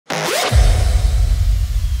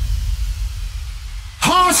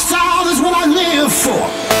Hardstyle is what I live for.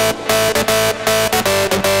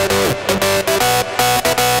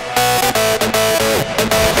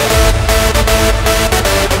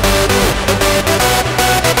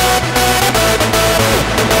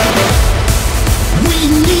 We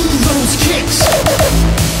need those kicks.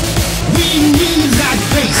 We need that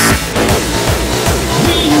bass.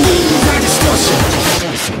 We need that distortion.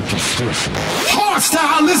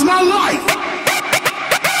 Hardstyle is my life.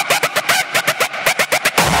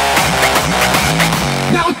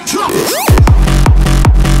 Now drop it.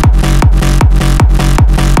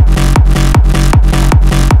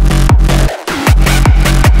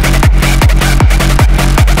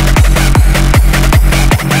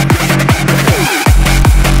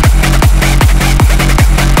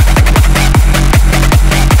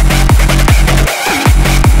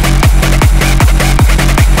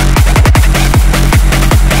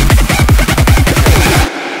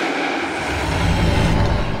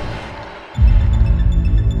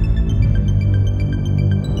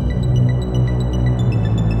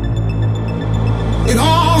 It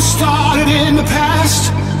all started in the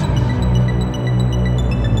past.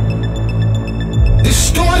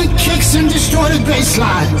 Distorted kicks and distorted bass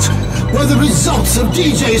lines were the results of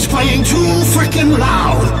DJs playing too freaking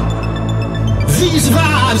loud. These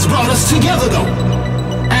vibes brought us together though,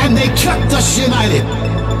 and they kept us united.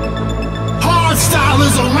 Hardstyle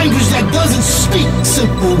is a language that doesn't speak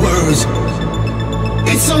simple words.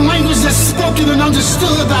 It's a language that's spoken and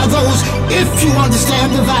understood by those if you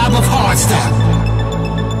understand the vibe of hardstyle.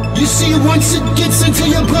 You see, once it gets into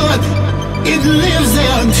your blood, it lives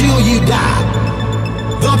there until you die.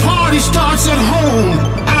 The party starts at home,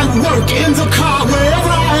 at work, in the car, wherever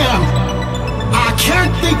I am. I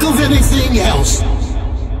can't think of anything else.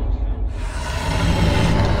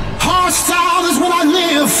 Hardstyle is what I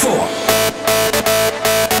live for.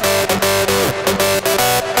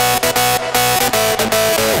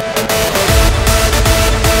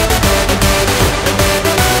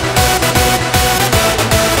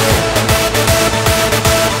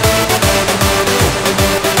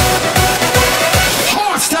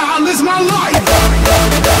 Is my life.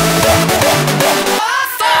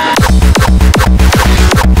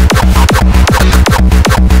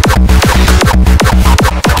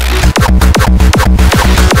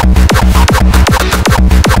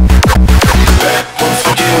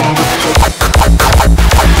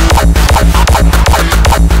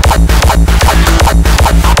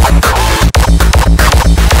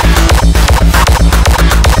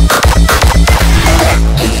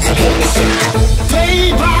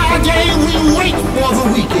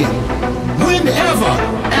 Whenever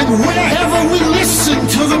and wherever we listen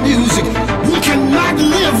to the music, we cannot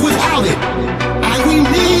live without it. And we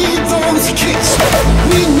need those kicks.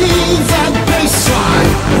 We need that bass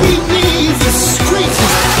line. We need the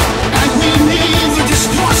screeches. And we need the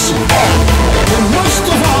distortion. But most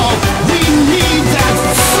of all, we need that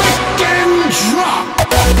freaking drop.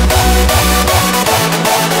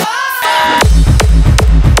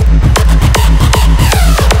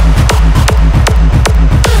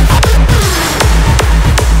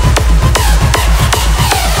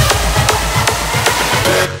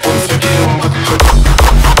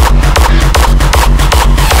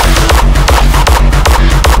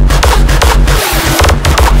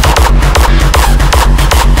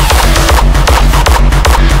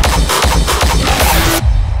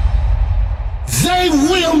 They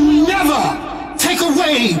will never take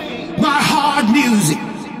away my hard music.